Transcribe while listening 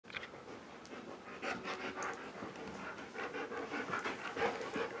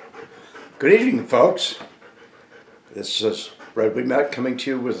Good evening, folks. This is Wemette coming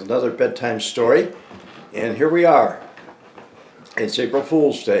to you with another bedtime story, and here we are. It's April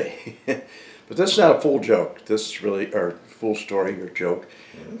Fool's Day, but this is not a fool joke. This is really, or fool story or joke.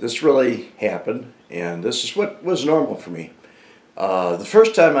 This really happened, and this is what was normal for me. The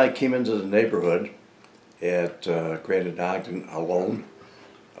first time I came into the neighborhood at Grand Ogden alone,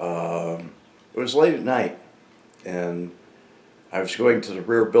 it was late at night, and I was going to the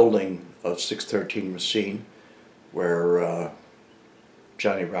rear building of 613 Racine, where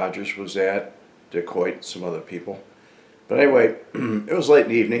Johnny Rodgers was at, Dick Hoyt, some other people. But anyway, it was late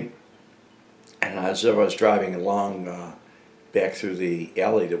in the evening, and as I was driving along back through the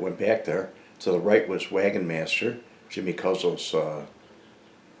alley that went back there, to the right was Wagon Master, Jimmy Cozzo's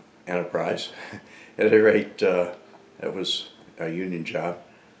enterprise. At any rate, it was a union job,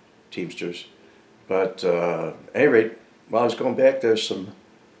 teamsters. But at any rate, while I was going back there,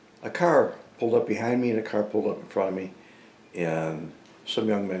 a car pulled up behind me and a car pulled up in front of me, and some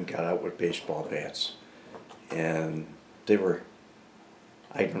young men got out with baseball bats, and they were,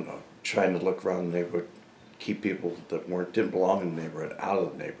 I don't know, trying to look around the neighborhood, keep people that didn't belong in the neighborhood out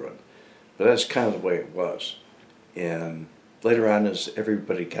of the neighborhood. But that's kind of the way it was. And later on, as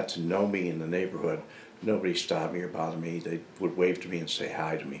everybody got to know me in the neighborhood, nobody stopped me or bothered me. They would wave to me and say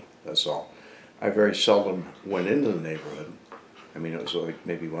hi to me, that's all. I very seldom went into the neighborhood. I mean, it was like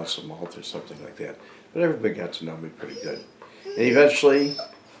maybe once a month or something like that. But everybody got to know me pretty good. And eventually,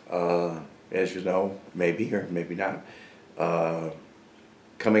 as you know, maybe or maybe not,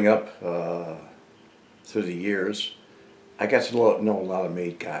 coming up through the years, I got to know a lot of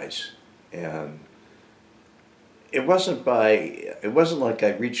maid guys. And it wasn't like I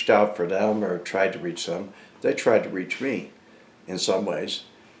reached out for them or tried to reach them. They tried to reach me in some ways.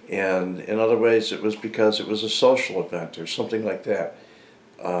 And in other ways, it was because it was a social event or something like that.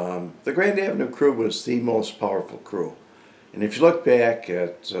 The Grand Avenue crew was the most powerful crew. And if you look back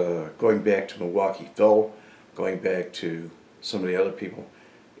at going back to Milwaukee Phil, going back to some of the other people,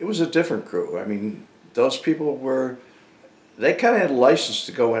 it was a different crew. I mean, those people they kind of had a license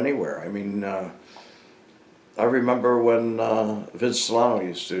to go anywhere. I mean, I remember when Vince Solano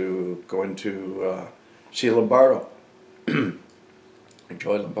used to go into see Lombardo.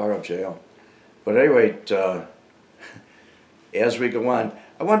 Enjoy Lombardo jail. But anyway, as we go on,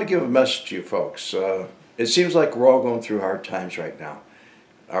 I want to give a message to you folks. It seems like we're all going through hard times right now.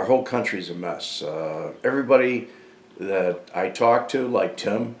 Our whole country's a mess. Everybody that I talk to, like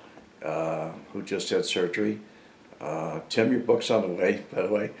Tim, who just had surgery. Tim, your book's on the way, by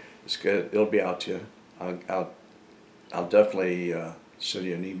the way. It's good. It'll be out to you. I'll definitely send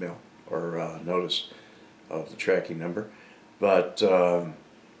you an email or notice of the tracking number. But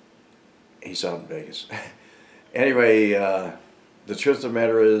he's out in Vegas. Anyway, the truth of the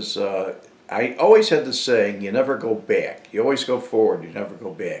matter is, I always had this saying, you never go back. You always go forward, you never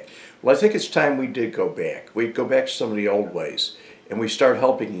go back. Well, I think it's time we did go back. We go back to some of the old ways, and we start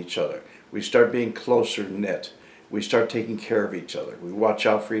helping each other. We start being closer knit. We start taking care of each other. We watch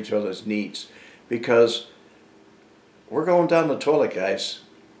out for each other's needs, because we're going down the toilet, guys.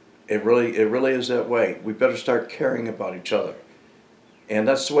 It really is that way. We better start caring about each other. And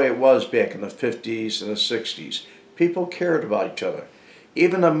that's the way it was back in the 50s and the 60s. People cared about each other.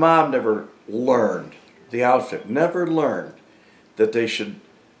 Even the mob never learned, the outfit never learned that they should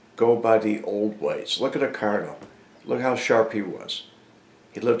go by the old ways. Look at Ricardo. Look how sharp he was.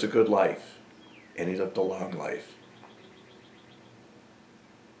 He lived a good life, and he lived a long life.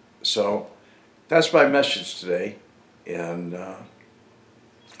 So that's my message today, and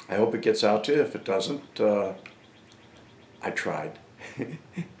I hope it gets out to you. If it doesn't, I tried.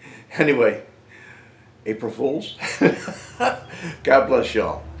 Anyway, April Fools. God bless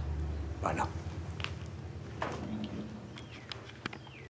y'all. Bye now.